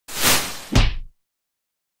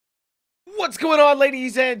What's going on,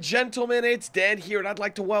 ladies and gentlemen? It's Dan here, and I'd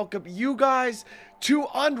like to welcome you guys to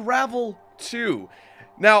Unravel 2.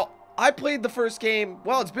 Now, I played the first game,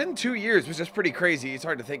 well, it's been 2 years, which is pretty crazy. It's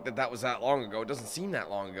hard to think that that was that long ago. It doesn't seem that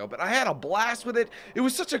long ago, but I had a blast with it. It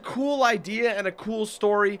was such a cool idea and a cool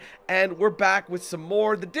story, and we're back with some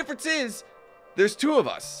more. The difference is, there's two of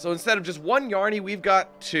us, so instead of just one Yarny, we've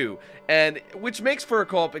got two, and which makes for a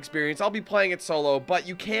co-op experience. I'll be playing it solo, but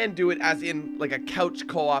you can do it as in like a couch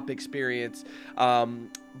co-op experience.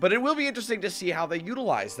 But it will be interesting to see how they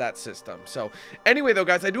utilize that system. So anyway, though,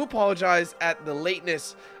 guys, I do apologize at the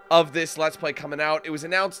lateness of this Let's Play coming out. It was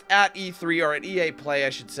announced at E3, or at EA Play,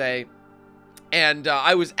 I should say. And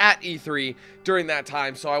I was at E3 during that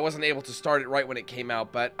time, so I wasn't able to start it right when it came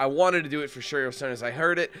out, but I wanted to do it for sure as soon as I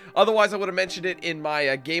heard it. Otherwise, I would have mentioned it in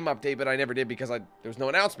my game update, but I never did because there was no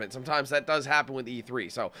announcement. Sometimes that does happen with E3.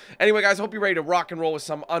 So anyway, guys, I hope you're ready to rock and roll with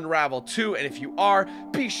some Unravel 2, and if you are,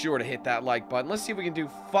 be sure to hit that like button. Let's see if we can do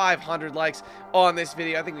 500 likes on this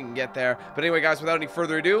video. I think we can get there. But anyway, guys, without any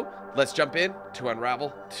further ado, let's jump in to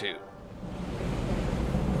Unravel 2.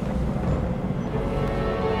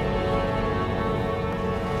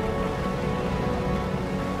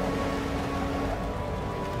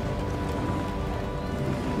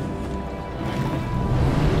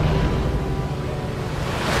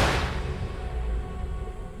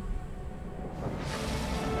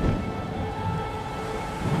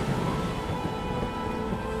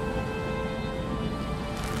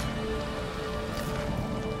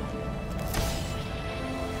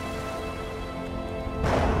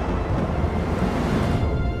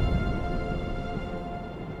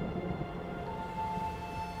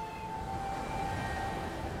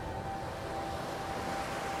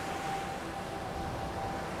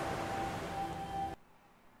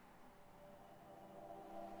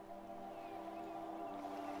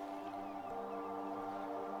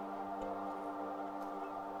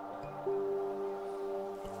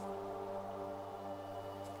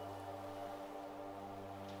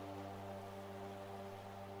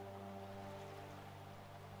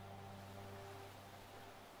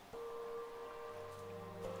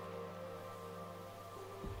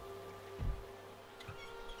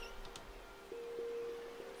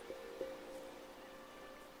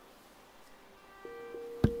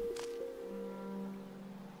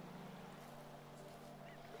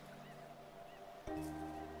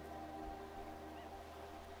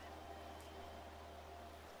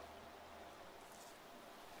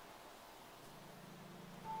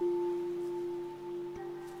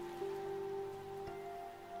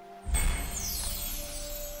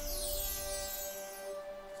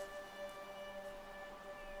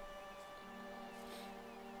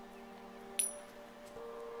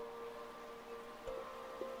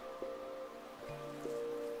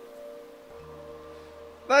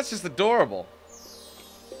 That's just adorable.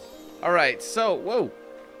 Alright, so, whoa.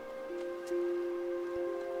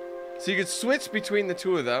 So you can switch between the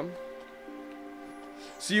two of them.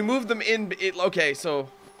 So you move them in, okay, so.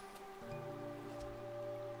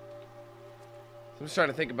 I'm just trying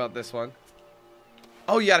to think about this one.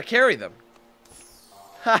 Oh, you gotta carry them.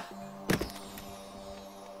 Ha!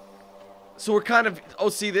 So we're kind of, oh,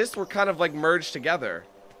 see this? We're kind of like merged together.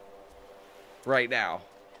 Right now.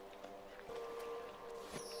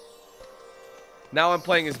 Now I'm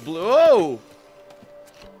playing as blue. Oh!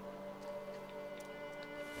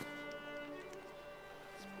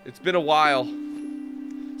 It's been a while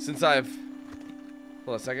since I've... Hold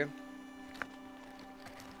on a second.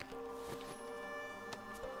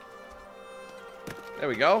 There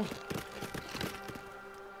we go.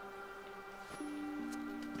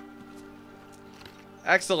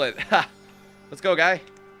 Excellent. Ha! Let's go, guy.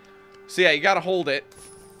 So yeah, you gotta hold it.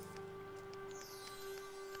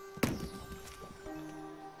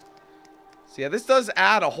 So yeah, this does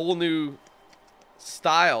add a whole new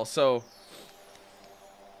style, so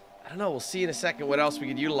I don't know, we'll see in a second what else we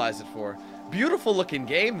could utilize it for. Beautiful looking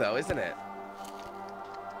game though, isn't it?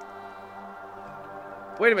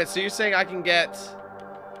 Wait a minute, so you're saying I can get...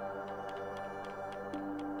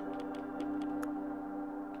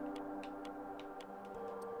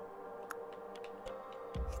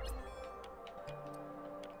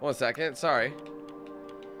 One second, sorry.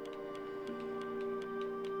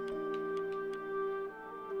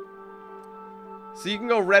 So you can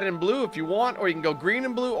go red and blue if you want, or you can go green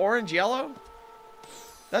and blue, orange, yellow.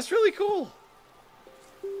 That's really cool.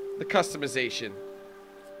 The customization.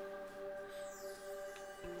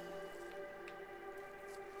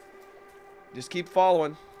 Just keep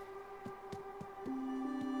following.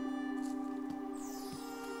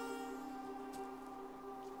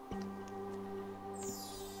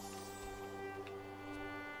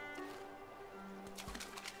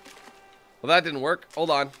 Well, that didn't work. Hold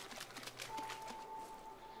on.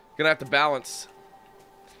 Gonna have to balance.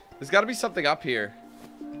 There's got to be something up here.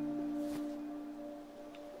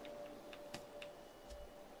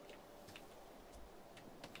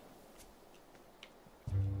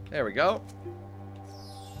 There we go.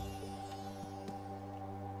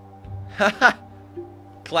 Haha.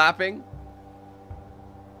 Clapping.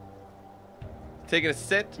 Taking a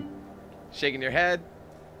sit. Shaking your head.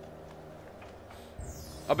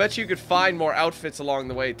 I'll bet you could find more outfits along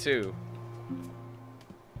the way, too.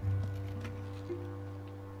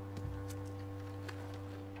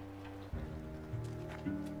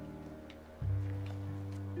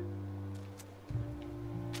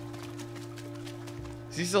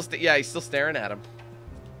 Is he still yeah, he's still staring at him.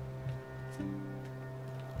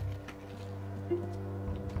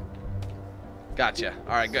 Gotcha.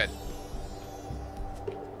 Alright, good.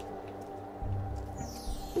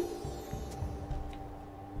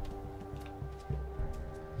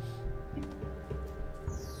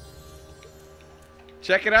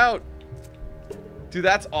 Check it out. Dude,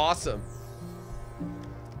 that's awesome.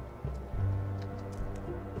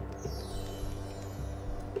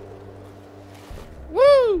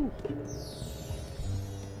 Woo!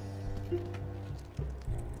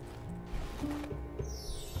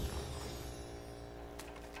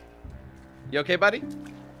 You okay, buddy?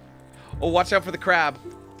 Oh, watch out for the crab.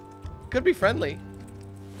 Could be friendly.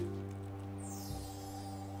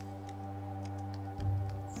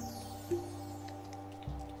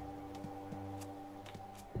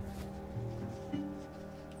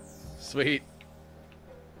 Sweet.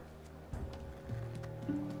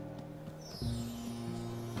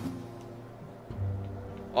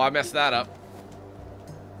 Oh, I messed that up.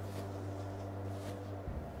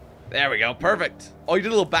 There we go. Perfect. Oh, you did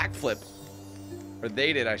a little backflip. Or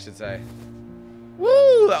they did, I should say.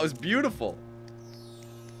 Woo! That was beautiful.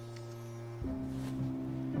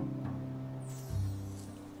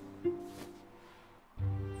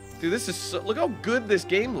 Dude, this is so... Look how good this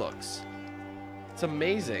game looks. It's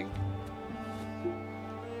amazing.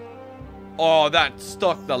 Oh, that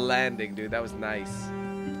stuck the landing, dude. That was nice.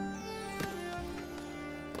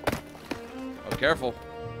 Oh, careful.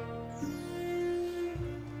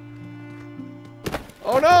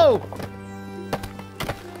 Oh, no!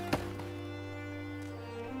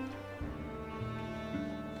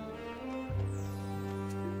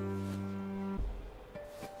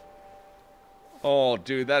 Oh,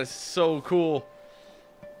 dude, that is so cool.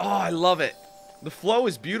 Oh, I love it. The flow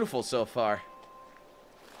is beautiful so far.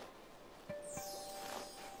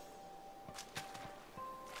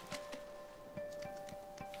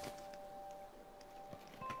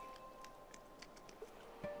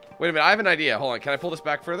 Wait a minute, I have an idea. Hold on, can I pull this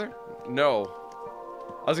back further? No.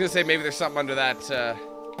 I was gonna say maybe there's something under that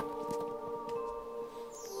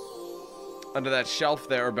shelf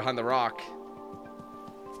there or behind the rock.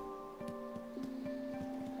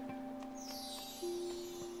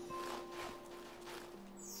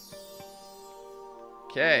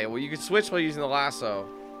 Okay, well you can switch while using the lasso.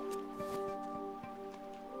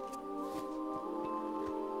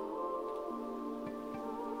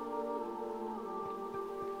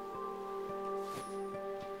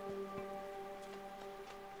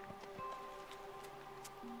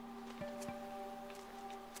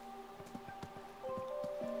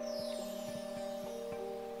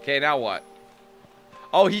 Okay, now what?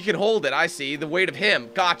 Oh, he can hold it. I see. The weight of him.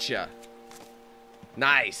 Gotcha.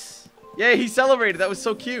 Nice. Yay, he celebrated. That was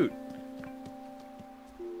so cute.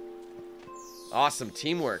 Awesome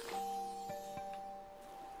teamwork.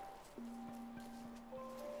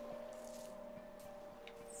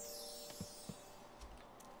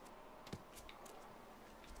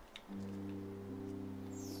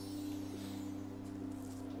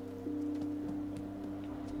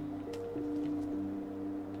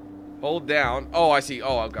 Hold down. Oh, I see.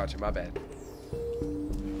 Oh, I got you. My bad.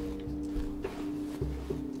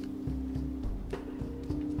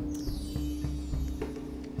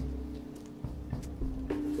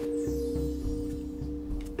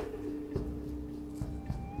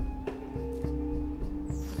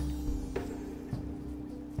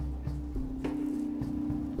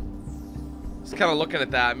 Just kind of looking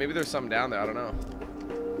at that. Maybe there's something down there. I don't know.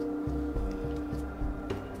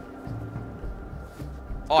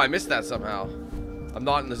 Oh, I missed that somehow. I'm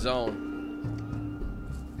not in the zone.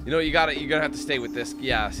 You know, you're gonna have to stay with this.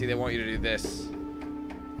 Yeah, see, they want you to do this.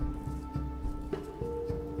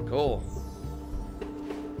 Cool.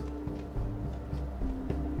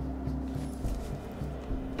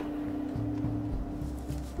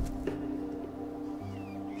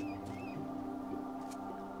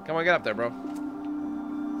 Come on, get up there, bro.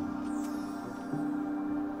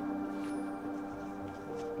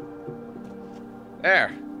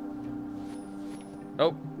 There.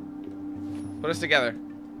 Nope. Put us together.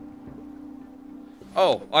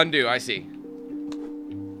 Oh, undo. I see.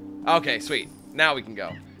 Okay, sweet. Now we can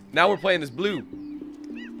go. Now we're playing this blue.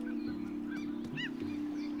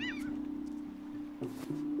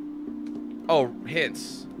 Oh,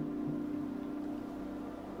 hints.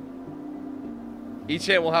 Each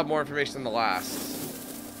hint will have more information than the last.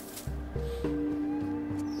 You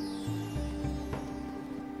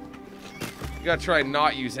gotta try and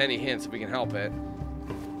not use any hints if we can help it.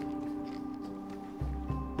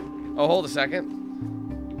 Oh, hold a second.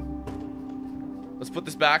 Let's put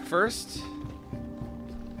this back first.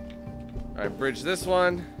 Alright, bridge this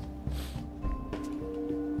one.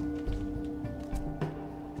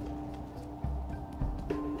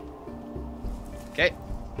 Okay.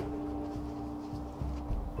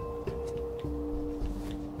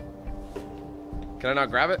 Can I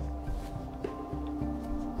not grab it?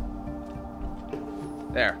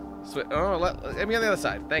 There. Oh, let me on the other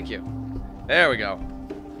side. Thank you. There we go.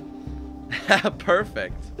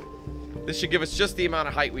 Perfect. This should give us just the amount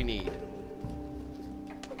of height we need.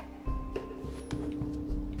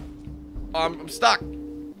 I'm stuck.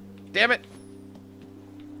 Damn it.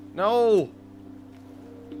 No.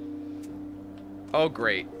 Oh,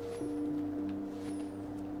 great.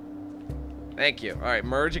 Thank you. All right,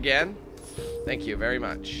 merge again. Thank you very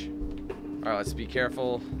much. All right, let's be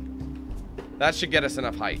careful. That should get us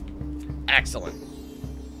enough height. Excellent.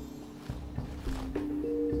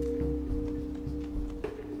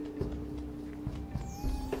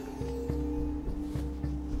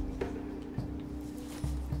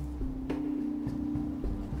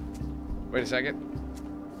 Wait a second.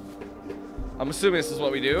 I'm assuming this is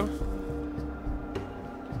what we do.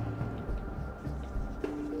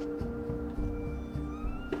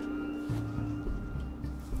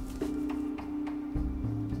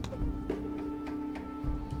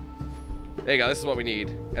 There you go, this is what we need.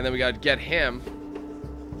 And then we gotta get him.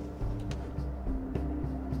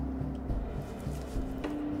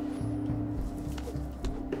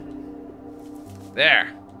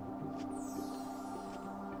 There.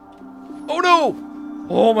 Oh no!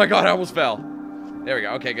 Oh my god, I almost fell. There we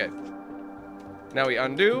go, okay, good. Now we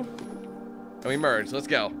undo. And we merge, let's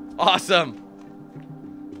go. Awesome!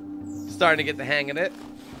 Starting to get the hang of it.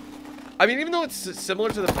 I mean, even though it's similar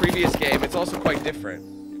to the previous game, it's also quite different.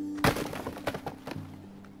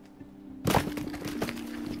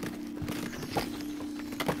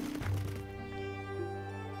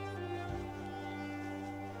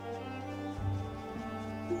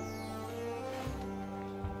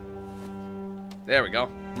 There we go.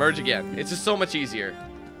 Merge again. It's just so much easier.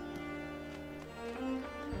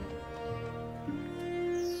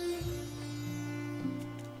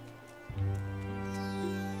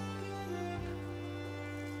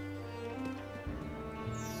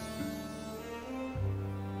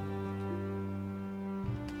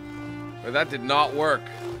 But that did not work.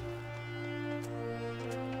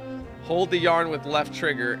 Hold the yarn with left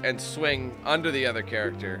trigger and swing under the other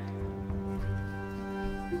character.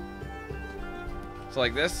 So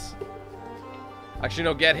like this. Actually,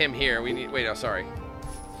 no, get him here. We need, wait, no, sorry.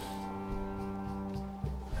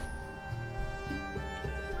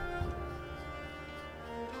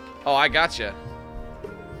 Oh, I gotcha.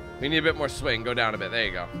 We need a bit more swing. Go down a bit. There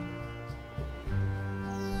you go.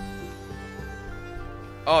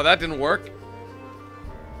 Oh, that didn't work.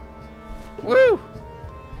 Woo!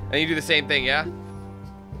 And you do the same thing, yeah?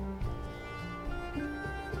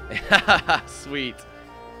 Sweet.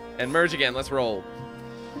 And merge again. Let's roll.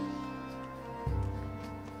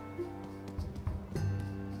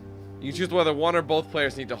 You choose whether one or both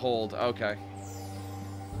players need to hold. Okay.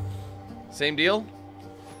 Same deal?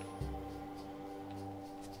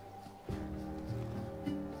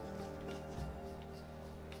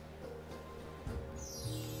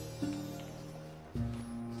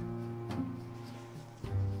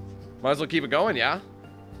 Might as well keep it going, yeah?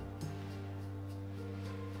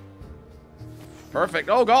 Perfect.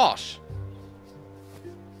 Oh, gosh.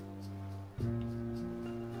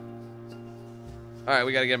 Alright,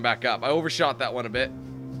 we gotta get him back up. I overshot that one a bit.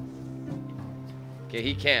 Okay,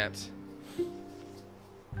 he can't.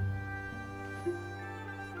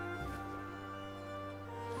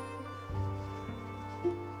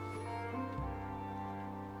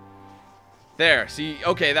 There. See,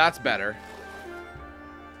 okay, that's better.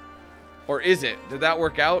 Or is it? Did that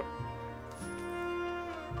work out?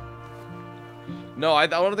 No, I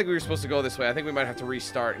don't think we were supposed to go this way. I think we might have to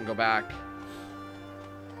restart and go back.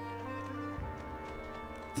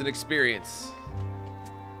 It's an experience.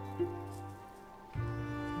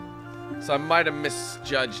 So I might have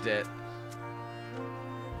misjudged it.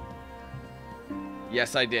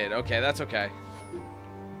 Yes, I did. Okay, that's okay.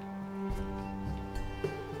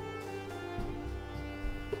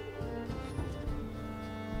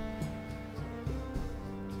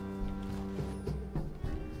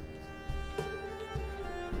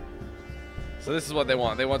 So this is what they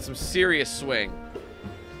want. They want some serious swing.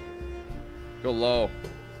 Go low.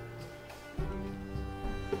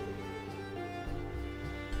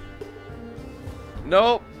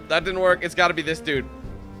 Nope, that didn't work. It's got to be this dude.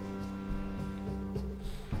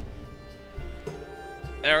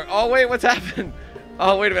 There. Oh, wait, what's happened?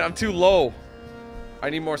 Oh, wait a minute. I'm too low.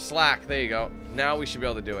 I need more slack. There you go. Now we should be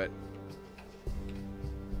able to do it.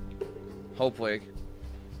 Hopefully.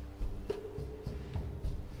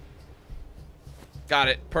 Got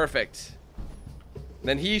it. Perfect.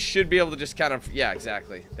 Then he should be able to just kind of... Yeah,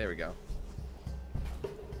 exactly. There we go.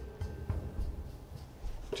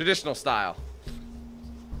 Traditional style.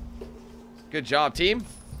 Good job, team.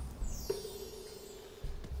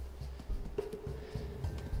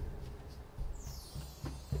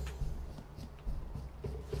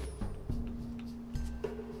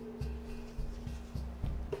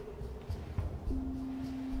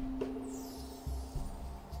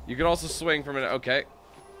 You can also swing from it. Okay.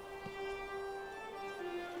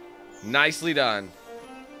 Nicely done.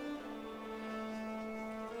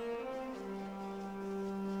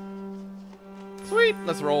 Sweet.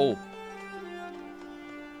 Let's roll.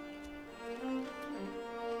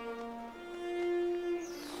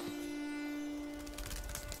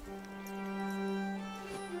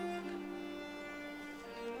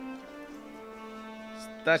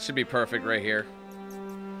 That should be perfect right here.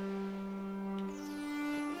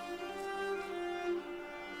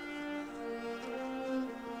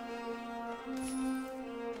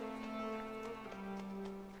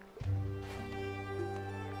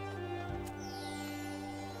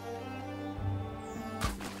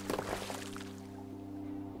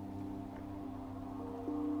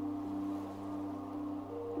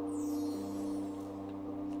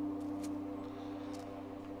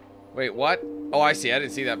 Wait, what? Oh, I see. I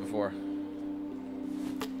didn't see that before.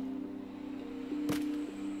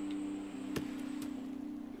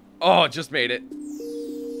 Oh, just made it.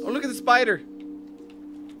 Oh, look at the spider.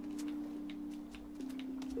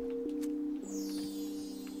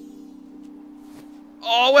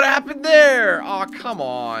 Oh, what happened there? Oh, come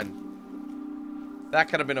on. That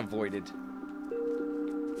could have been avoided.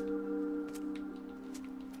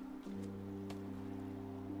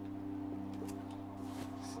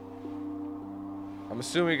 I'm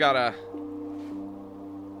assuming we gotta...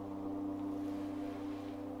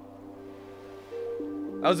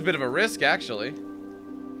 That was a bit of a risk, actually.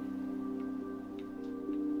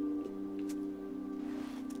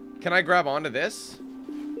 Can I grab onto this?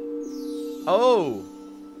 Oh!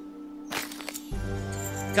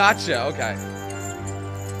 Gotcha, okay.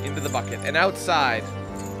 Into the bucket. And outside.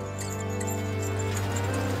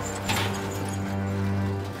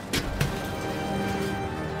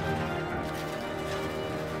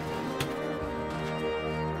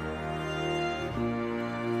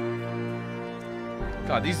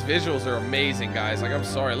 God, these visuals are amazing, guys. Like, I'm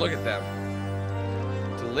sorry. Look at them.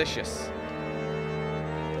 Delicious.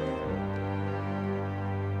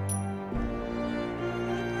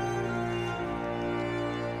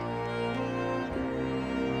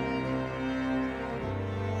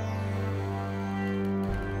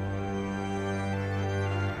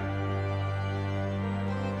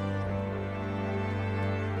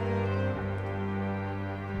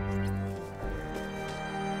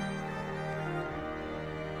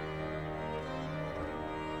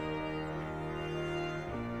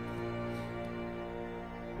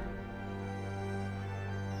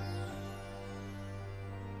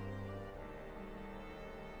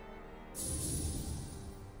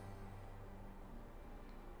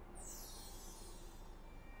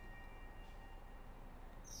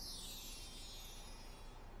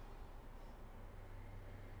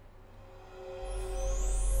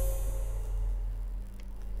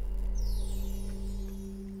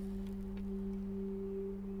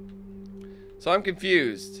 So I'm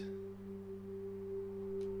confused.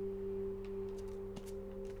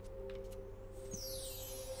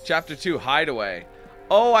 Chapter 2, Hideaway.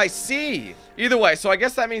 Oh, I see. Either way, so I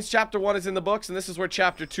guess that means Chapter 1 is in the books, and this is where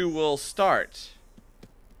Chapter 2 will start.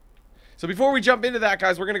 So before we jump into that,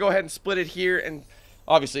 guys, we're going to go ahead and split it here and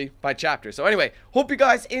obviously by chapter. So anyway, hope you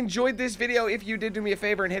guys enjoyed this video. If you did, do me a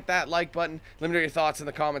favor and hit that like button. Let me know your thoughts in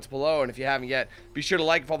the comments below. And if you haven't yet, be sure to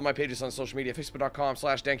like and follow my pages on social media,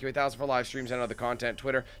 facebook.com/DanQ8000 for live streams and other content,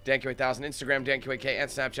 Twitter, DanQ8000, Instagram, DanQ8K, and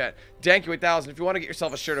Snapchat, DanQ8000. If you want to get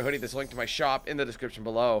yourself a shirt or hoodie, there's a link to my shop in the description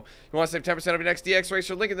below. If you want to save 10% of your next DX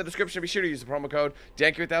Racer, link in the description. Be sure to use the promo code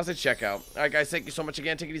DanQ8000 at checkout. Alright guys, thank you so much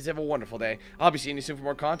again. Take it easy, have a wonderful day. I'll be seeing you soon for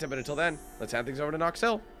more content, but until then, let's hand things over to Knox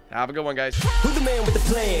Hill. Have a good one, guys. Who's the man with the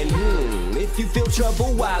plan? If you feel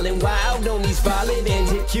trouble, wild and wild on these violent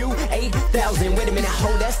DanQ8000. Wait a minute,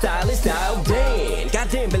 hold that style is dialed in.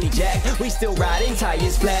 Goddamn Billy Jack, we still riding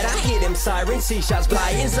tires flat. I hear them sirens, see shots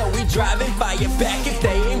flying, so we driving fire back. If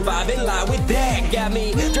they ain't vibing, lie with that. Got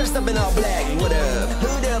me dressed up in all black. What up?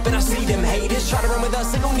 Hood up, and I see them haters try to run with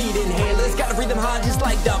us. They gon' need inhalers. Gotta breathe them hard just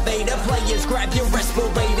like Darth Vader. Players, grab your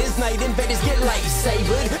respirators. Night invaders get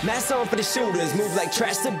lightsabered. Mask on for the shooters, move like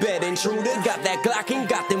trash to bed intruder. Got that Glock and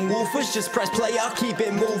got them woofers. Just press play, I'll keep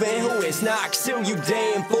it moving. Who is Knox Hill, you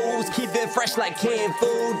damn fools? Keep it fresh like canned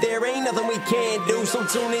food. There ain't nothing we can't do, so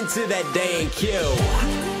tune into that DanQ.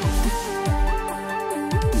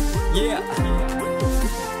 Yeah.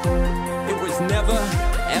 It was never,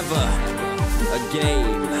 ever a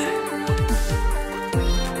game.